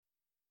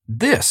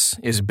This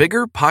is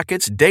Bigger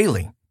Pockets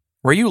Daily,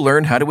 where you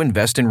learn how to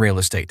invest in real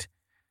estate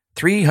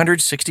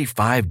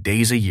 365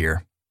 days a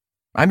year.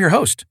 I'm your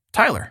host,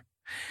 Tyler.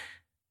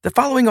 The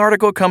following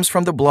article comes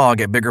from the blog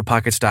at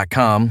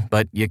biggerpockets.com,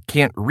 but you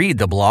can't read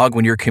the blog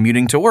when you're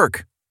commuting to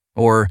work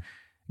or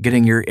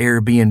getting your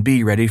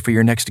Airbnb ready for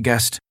your next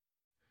guest.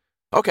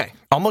 Okay,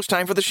 almost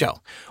time for the show.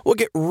 We'll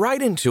get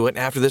right into it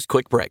after this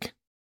quick break.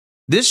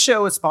 This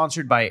show is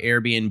sponsored by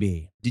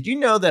Airbnb. Did you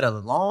know that a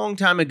long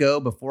time ago,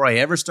 before I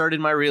ever started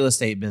my real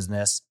estate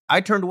business,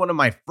 I turned one of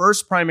my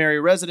first primary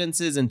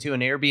residences into an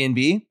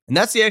Airbnb? And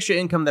that's the extra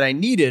income that I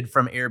needed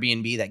from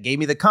Airbnb that gave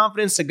me the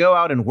confidence to go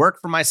out and work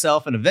for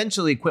myself and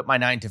eventually quit my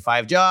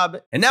 9-to-5 job.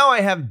 And now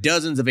I have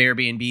dozens of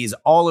Airbnbs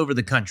all over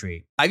the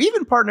country. I've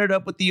even partnered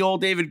up with the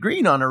old David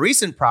Green on a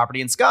recent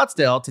property in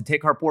Scottsdale to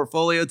take our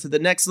portfolio to the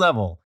next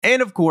level.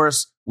 And of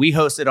course, we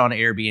host it on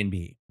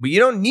Airbnb. But you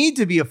don't need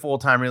to be a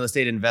full-time real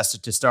estate investor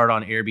to start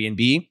on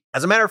Airbnb.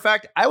 As a matter of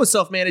fact, I was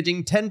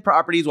self-managing 10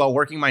 properties while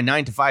working my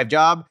 9-to-5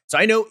 job, so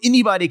I know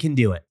anybody can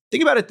do it.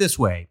 Think about it this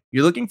way.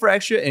 You're looking for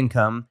extra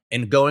income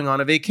and going on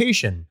a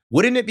vacation.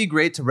 Wouldn't it be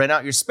great to rent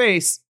out your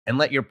space and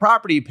let your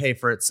property pay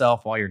for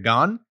itself while you're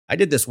gone? I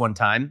did this one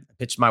time. I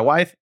pitched my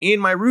wife and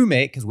my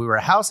roommate, because we were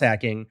house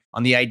hacking,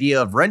 on the idea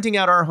of renting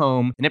out our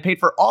home, and it paid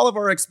for all of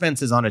our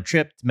expenses on a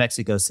trip to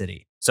Mexico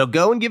City. So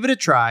go and give it a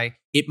try.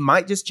 It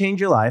might just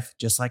change your life,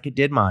 just like it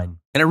did mine.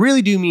 And I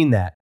really do mean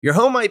that. Your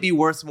home might be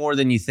worth more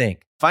than you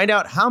think. Find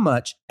out how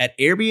much at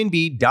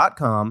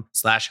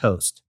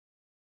airbnb.com/host.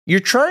 You're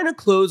trying to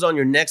close on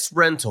your next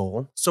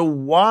rental, so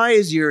why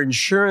is your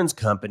insurance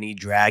company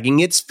dragging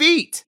its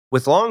feet?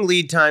 With long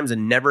lead times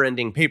and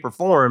never-ending paper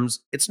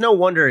forms, it's no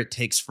wonder it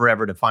takes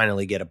forever to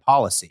finally get a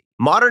policy.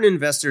 Modern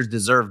investors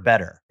deserve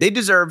better. They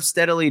deserve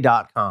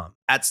Steadily.com.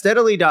 At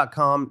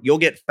Steadily.com, you'll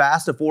get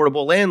fast,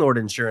 affordable landlord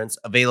insurance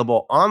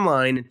available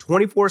online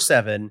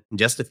 24/7 in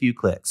just a few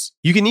clicks.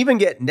 You can even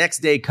get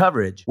next-day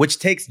coverage, which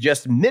takes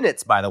just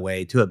minutes, by the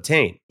way, to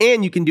obtain.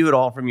 And you can do it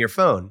all from your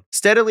phone.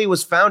 Steadily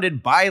was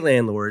founded by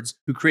landlords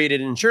who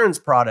created insurance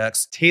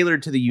products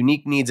tailored to the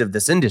unique needs of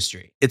this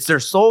industry. It's their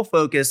sole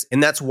focus,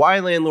 and that's why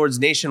landlords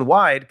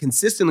nationwide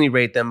consistently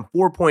rate them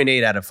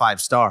 4.8 out of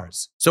 5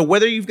 stars. So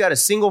whether you've got a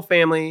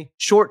single-family,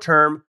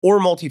 short-term, or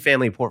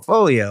multifamily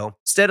portfolio,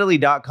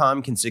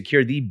 Steadily.com can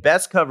secure the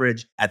best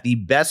coverage at the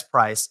best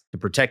price to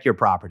protect your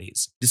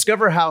properties.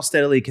 Discover how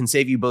Steadily can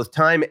save you both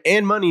time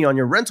and money on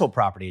your rental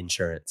property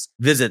insurance.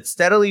 Visit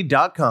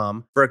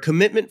Steadily.com for a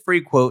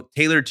commitment-free quote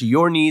tailored to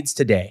your needs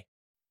today.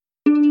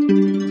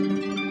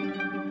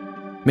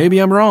 Maybe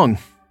I'm wrong.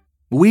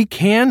 We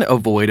can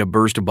avoid a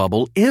burst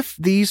bubble if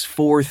these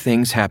 4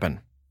 things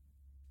happen.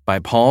 By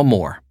Paul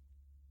Moore.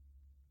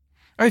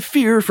 I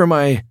fear for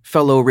my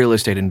fellow real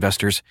estate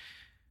investors,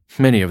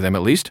 many of them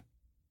at least.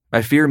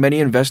 I fear many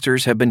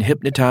investors have been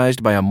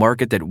hypnotized by a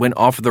market that went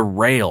off the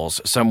rails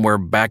somewhere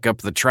back up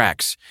the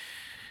tracks.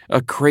 A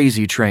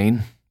crazy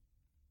train.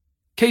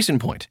 Case in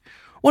point,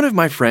 one of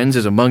my friends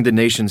is among the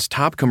nation's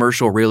top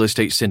commercial real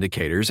estate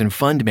syndicators and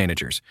fund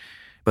managers,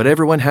 but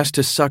everyone has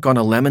to suck on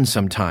a lemon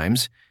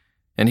sometimes,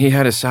 and he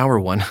had a sour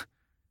one.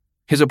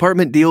 His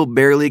apartment deal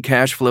barely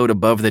cash flowed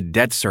above the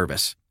debt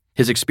service.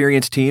 His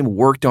experienced team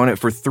worked on it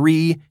for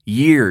 3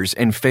 years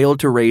and failed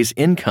to raise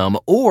income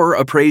or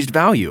appraised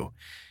value.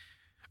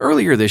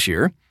 Earlier this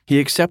year, he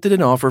accepted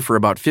an offer for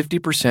about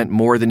 50%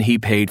 more than he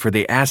paid for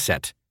the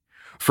asset.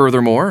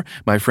 Furthermore,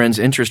 my friend's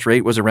interest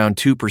rate was around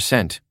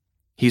 2%.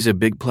 He's a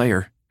big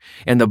player,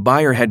 and the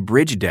buyer had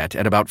bridge debt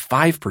at about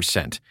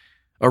 5%,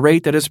 a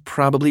rate that has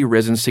probably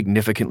risen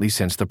significantly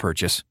since the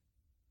purchase.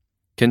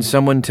 Can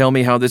someone tell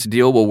me how this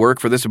deal will work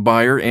for this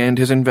buyer and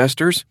his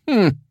investors?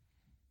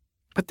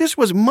 But this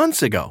was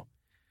months ago.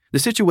 The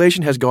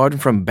situation has gone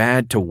from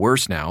bad to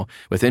worse now,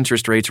 with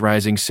interest rates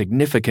rising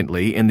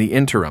significantly in the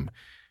interim.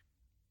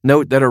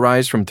 Note that a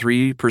rise from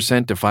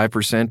 3% to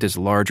 5% is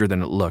larger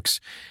than it looks.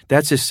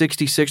 That's a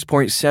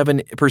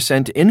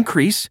 66.7%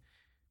 increase.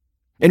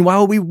 And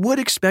while we would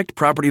expect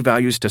property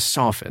values to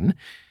soften,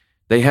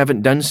 they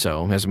haven't done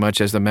so as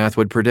much as the math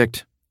would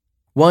predict.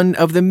 One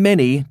of the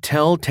many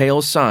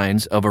telltale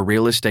signs of a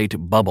real estate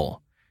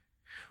bubble.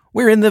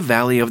 We're in the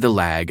valley of the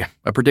lag,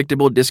 a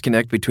predictable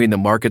disconnect between the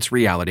market's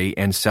reality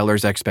and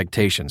sellers'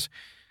 expectations.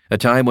 A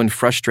time when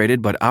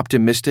frustrated but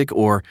optimistic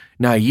or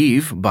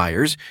naive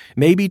buyers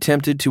may be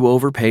tempted to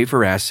overpay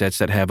for assets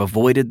that have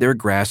avoided their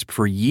grasp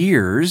for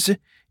years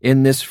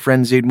in this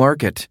frenzied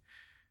market.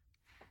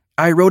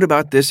 I wrote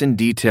about this in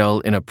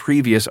detail in a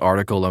previous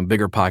article on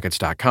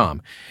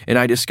biggerpockets.com, and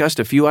I discussed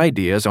a few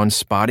ideas on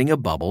spotting a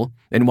bubble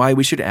and why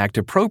we should act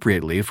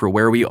appropriately for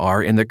where we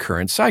are in the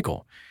current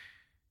cycle.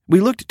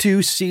 We looked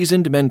to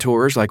seasoned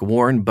mentors like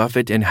Warren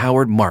Buffett and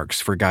Howard Marks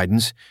for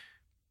guidance.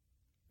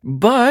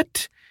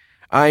 But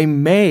I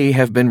may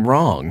have been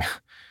wrong.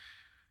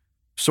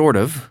 Sort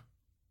of.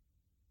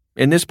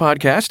 In this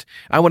podcast,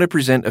 I want to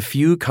present a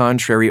few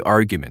contrary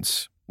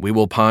arguments. We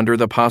will ponder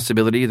the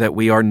possibility that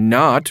we are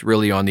not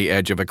really on the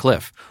edge of a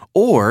cliff,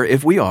 or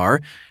if we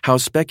are, how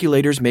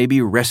speculators may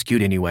be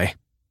rescued anyway.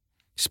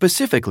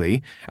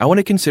 Specifically, I want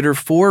to consider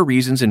 4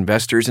 reasons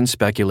investors and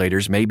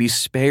speculators may be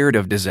spared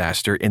of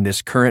disaster in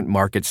this current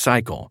market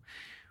cycle,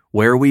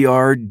 where we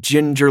are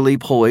gingerly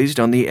poised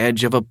on the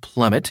edge of a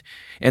plummet,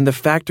 and the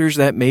factors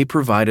that may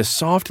provide a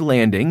soft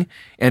landing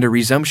and a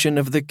resumption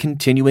of the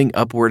continuing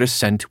upward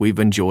ascent we've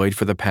enjoyed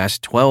for the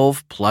past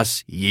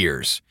 12+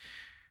 years.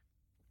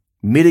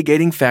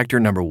 Mitigating factor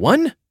number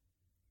 1: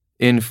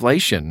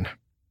 inflation.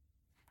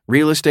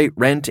 Real estate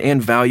rent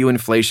and value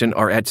inflation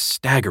are at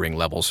staggering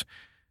levels.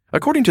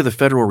 According to the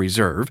Federal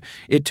Reserve,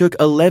 it took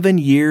 11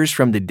 years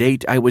from the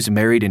date I was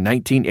married in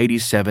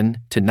 1987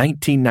 to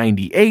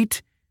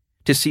 1998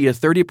 to see a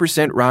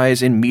 30%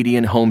 rise in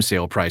median home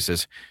sale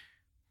prices.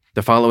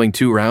 The following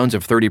 2 rounds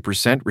of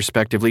 30%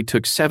 respectively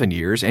took 7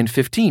 years and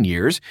 15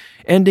 years,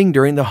 ending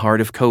during the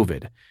heart of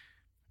COVID.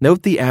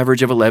 Note the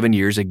average of 11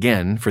 years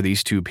again for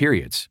these 2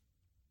 periods.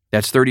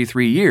 That's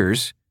 33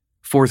 years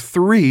for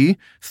 3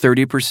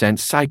 30%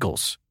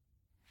 cycles.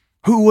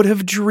 Who would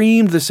have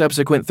dreamed the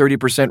subsequent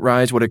 30%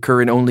 rise would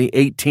occur in only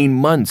 18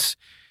 months,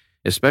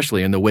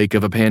 especially in the wake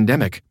of a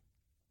pandemic?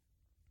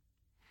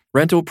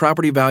 Rental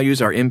property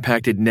values are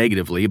impacted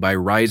negatively by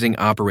rising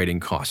operating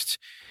costs.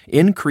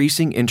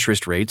 Increasing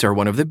interest rates are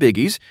one of the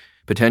biggies,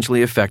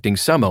 potentially affecting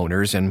some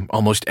owners and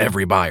almost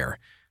every buyer.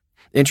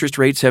 Interest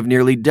rates have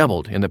nearly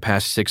doubled in the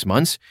past 6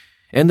 months,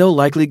 and they'll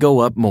likely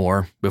go up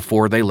more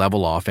before they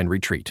level off and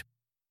retreat.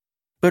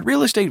 But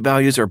real estate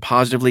values are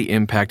positively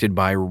impacted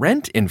by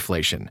rent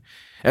inflation,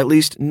 at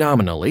least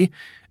nominally,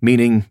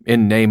 meaning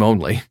in name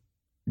only,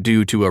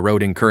 due to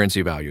eroding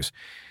currency values.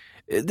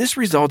 This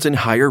results in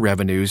higher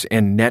revenues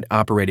and net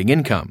operating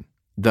income,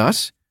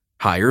 thus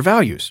higher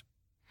values.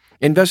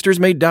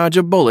 Investors may dodge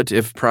a bullet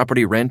if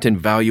property rent and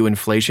value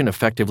inflation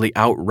effectively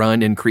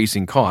outrun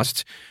increasing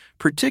costs,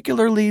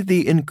 particularly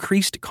the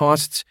increased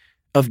costs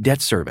of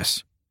debt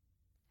service.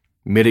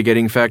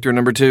 Mitigating factor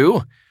number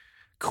 2: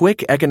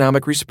 quick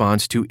economic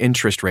response to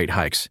interest rate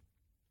hikes.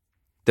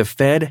 The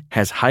Fed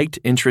has hiked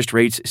interest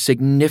rates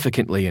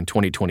significantly in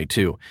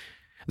 2022.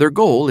 Their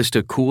goal is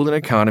to cool an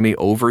economy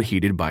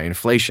overheated by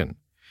inflation.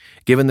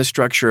 Given the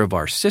structure of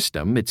our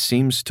system, it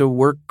seems to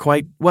work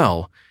quite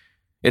well.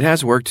 It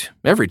has worked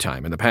every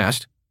time in the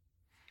past.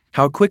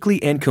 How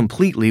quickly and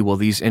completely will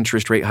these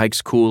interest rate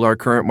hikes cool our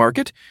current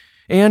market?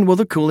 And will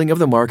the cooling of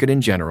the market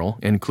in general,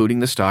 including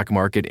the stock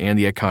market and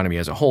the economy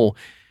as a whole,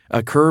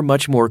 occur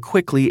much more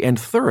quickly and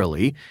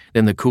thoroughly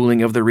than the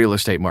cooling of the real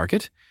estate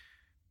market?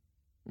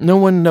 No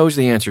one knows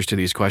the answers to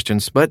these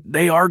questions, but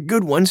they are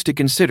good ones to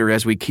consider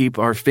as we keep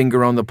our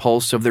finger on the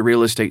pulse of the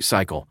real estate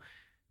cycle.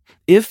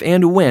 If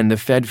and when the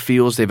Fed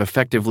feels they've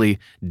effectively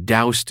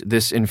doused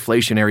this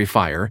inflationary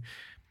fire,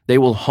 they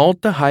will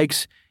halt the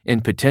hikes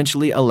and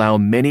potentially allow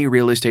many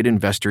real estate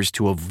investors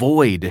to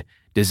avoid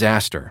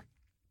disaster.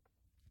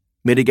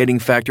 Mitigating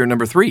factor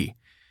number 3: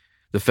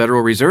 the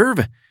Federal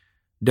Reserve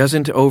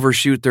doesn't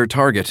overshoot their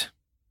target.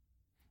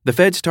 The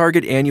Fed's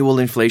target annual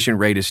inflation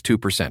rate is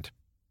 2%.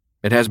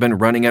 It has been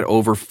running at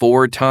over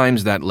 4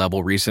 times that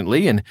level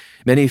recently, and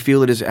many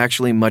feel it is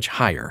actually much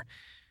higher.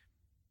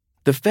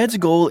 The Fed's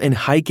goal in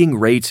hiking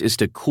rates is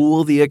to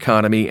cool the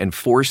economy and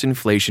force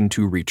inflation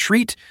to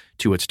retreat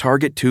to its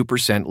target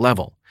 2%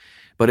 level.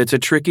 But it's a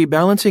tricky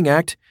balancing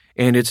act,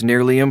 and it's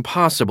nearly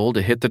impossible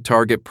to hit the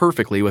target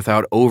perfectly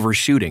without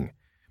overshooting.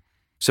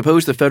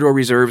 Suppose the Federal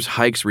Reserve's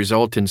hikes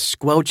result in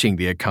squelching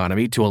the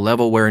economy to a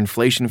level where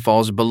inflation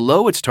falls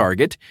below its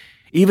target,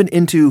 even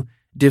into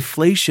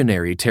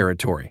deflationary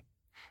territory.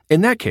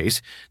 In that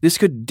case, this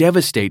could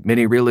devastate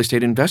many real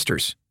estate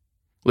investors.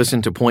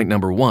 Listen to point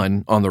number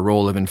 1 on the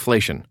role of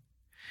inflation.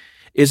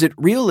 Is it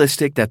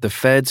realistic that the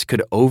Feds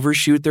could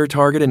overshoot their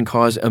target and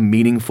cause a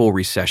meaningful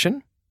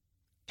recession?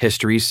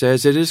 History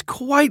says it is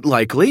quite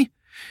likely,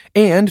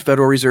 and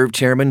Federal Reserve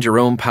Chairman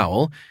Jerome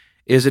Powell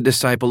is a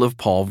disciple of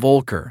Paul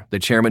Volcker, the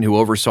chairman who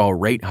oversaw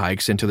rate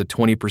hikes into the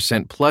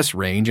 20% plus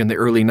range in the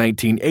early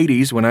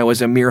 1980s when I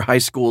was a mere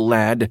high school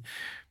lad.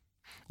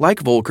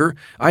 Like Volcker,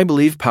 I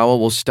believe Powell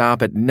will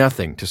stop at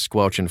nothing to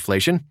squelch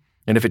inflation,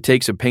 and if it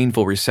takes a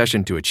painful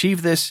recession to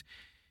achieve this,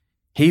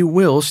 he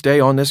will stay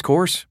on this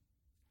course.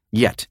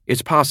 Yet,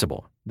 it's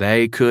possible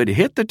they could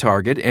hit the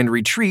target and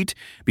retreat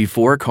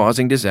before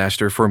causing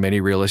disaster for many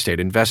real estate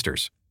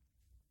investors.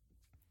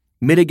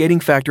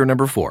 Mitigating factor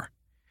number 4: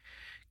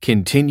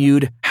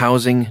 continued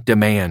housing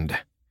demand.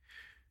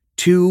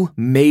 2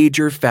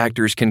 major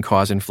factors can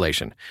cause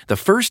inflation. The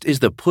first is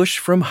the push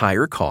from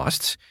higher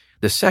costs.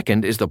 The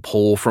second is the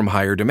pull from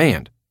higher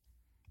demand.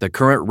 The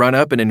current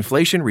run-up in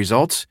inflation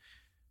results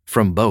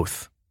from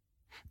both.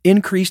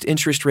 Increased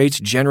interest rates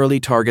generally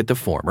target the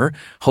former,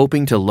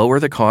 hoping to lower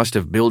the cost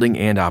of building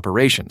and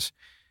operations.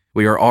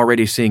 We are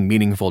already seeing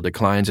meaningful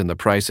declines in the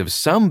price of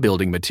some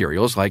building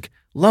materials like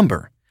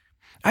lumber.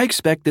 I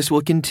expect this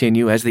will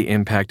continue as the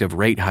impact of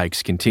rate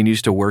hikes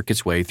continues to work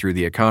its way through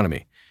the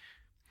economy.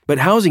 But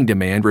housing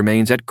demand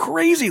remains at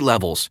crazy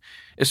levels,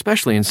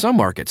 especially in some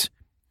markets.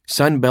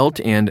 Sunbelt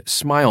and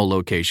Smile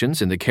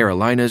locations in the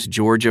Carolinas,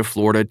 Georgia,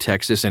 Florida,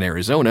 Texas, and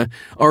Arizona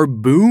are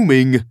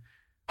booming.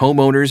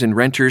 Homeowners and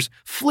renters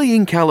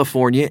fleeing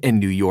California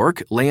and New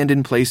York land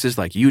in places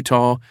like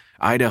Utah,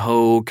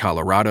 Idaho,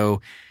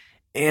 Colorado,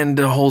 and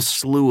a whole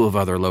slew of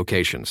other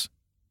locations.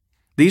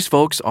 These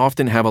folks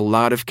often have a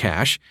lot of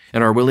cash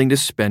and are willing to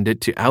spend it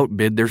to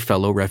outbid their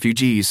fellow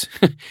refugees.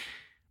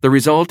 The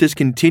result is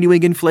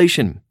continuing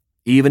inflation,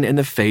 even in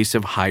the face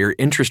of higher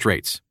interest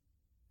rates.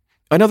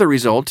 Another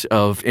result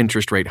of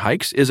interest rate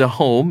hikes is a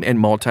home and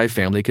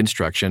multifamily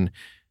construction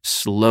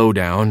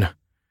slowdown.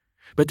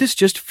 But this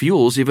just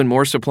fuels even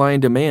more supply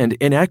and demand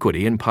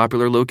inequity in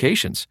popular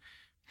locations.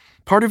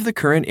 Part of the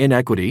current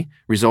inequity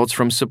results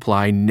from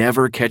supply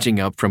never catching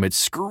up from its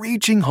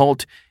screeching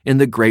halt in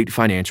the great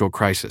financial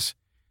crisis.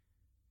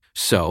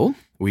 So,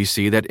 we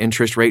see that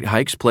interest rate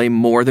hikes play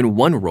more than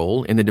one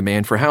role in the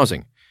demand for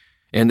housing.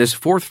 And this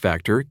fourth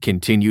factor,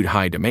 continued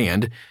high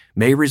demand,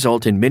 may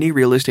result in many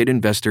real estate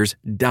investors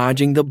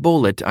dodging the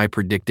bullet I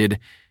predicted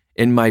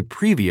in my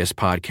previous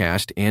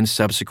podcast and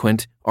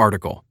subsequent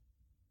article.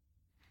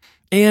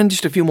 And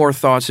just a few more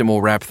thoughts and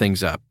we'll wrap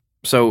things up.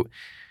 So,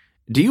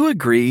 do you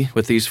agree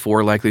with these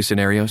 4 likely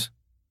scenarios?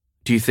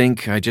 Do you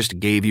think I just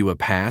gave you a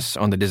pass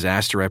on the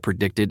disaster I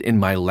predicted in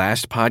my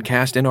last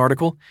podcast and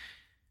article?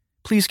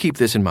 Please keep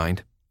this in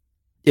mind.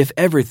 If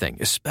everything,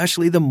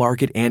 especially the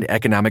market and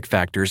economic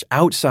factors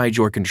outside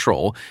your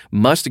control,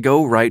 must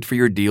go right for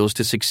your deals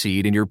to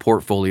succeed and your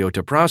portfolio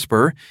to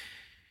prosper,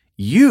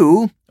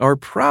 you are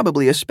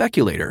probably a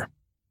speculator.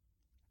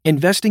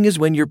 Investing is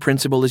when your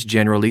principal is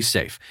generally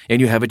safe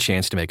and you have a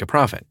chance to make a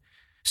profit.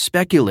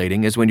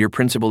 Speculating is when your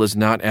principal is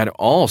not at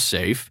all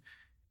safe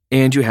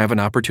and you have an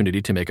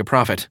opportunity to make a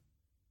profit.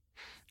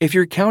 If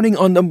you're counting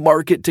on the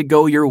market to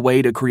go your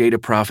way to create a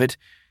profit,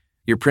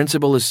 your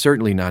principal is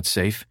certainly not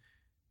safe,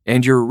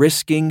 and you're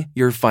risking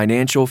your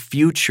financial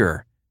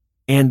future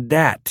and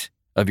that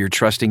of your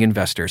trusting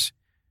investors.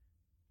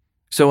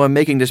 So I'm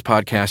making this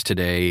podcast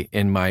today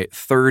in my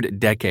 3rd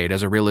decade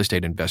as a real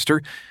estate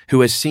investor who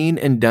has seen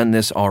and done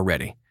this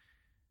already.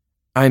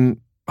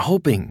 I'm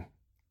hoping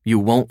you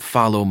won't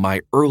follow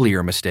my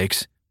earlier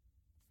mistakes.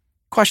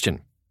 Question: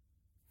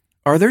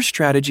 are there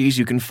strategies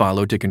you can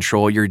follow to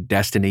control your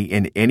destiny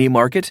in any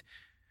market?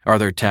 Are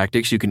there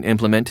tactics you can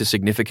implement to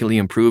significantly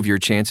improve your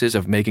chances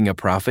of making a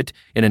profit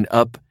in an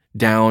up,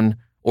 down,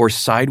 or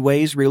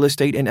sideways real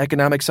estate and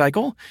economic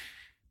cycle?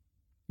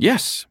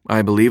 Yes,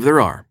 I believe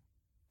there are.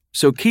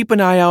 So keep an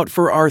eye out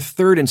for our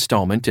 3rd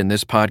installment in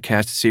this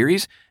podcast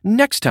series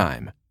next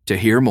time to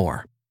hear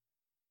more.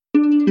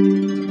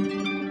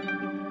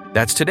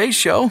 That's today's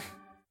show.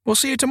 We'll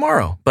see you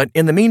tomorrow. But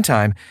in the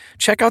meantime,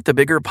 check out the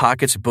Bigger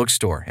Pockets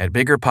bookstore at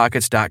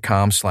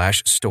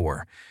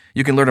biggerpockets.com/store.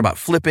 You can learn about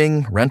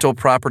flipping, rental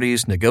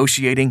properties,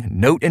 negotiating,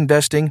 note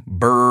investing,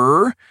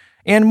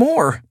 and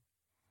more.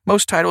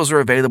 Most titles are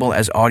available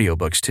as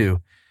audiobooks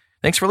too.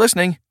 Thanks for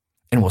listening,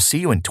 and we'll see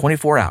you in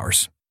 24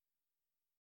 hours.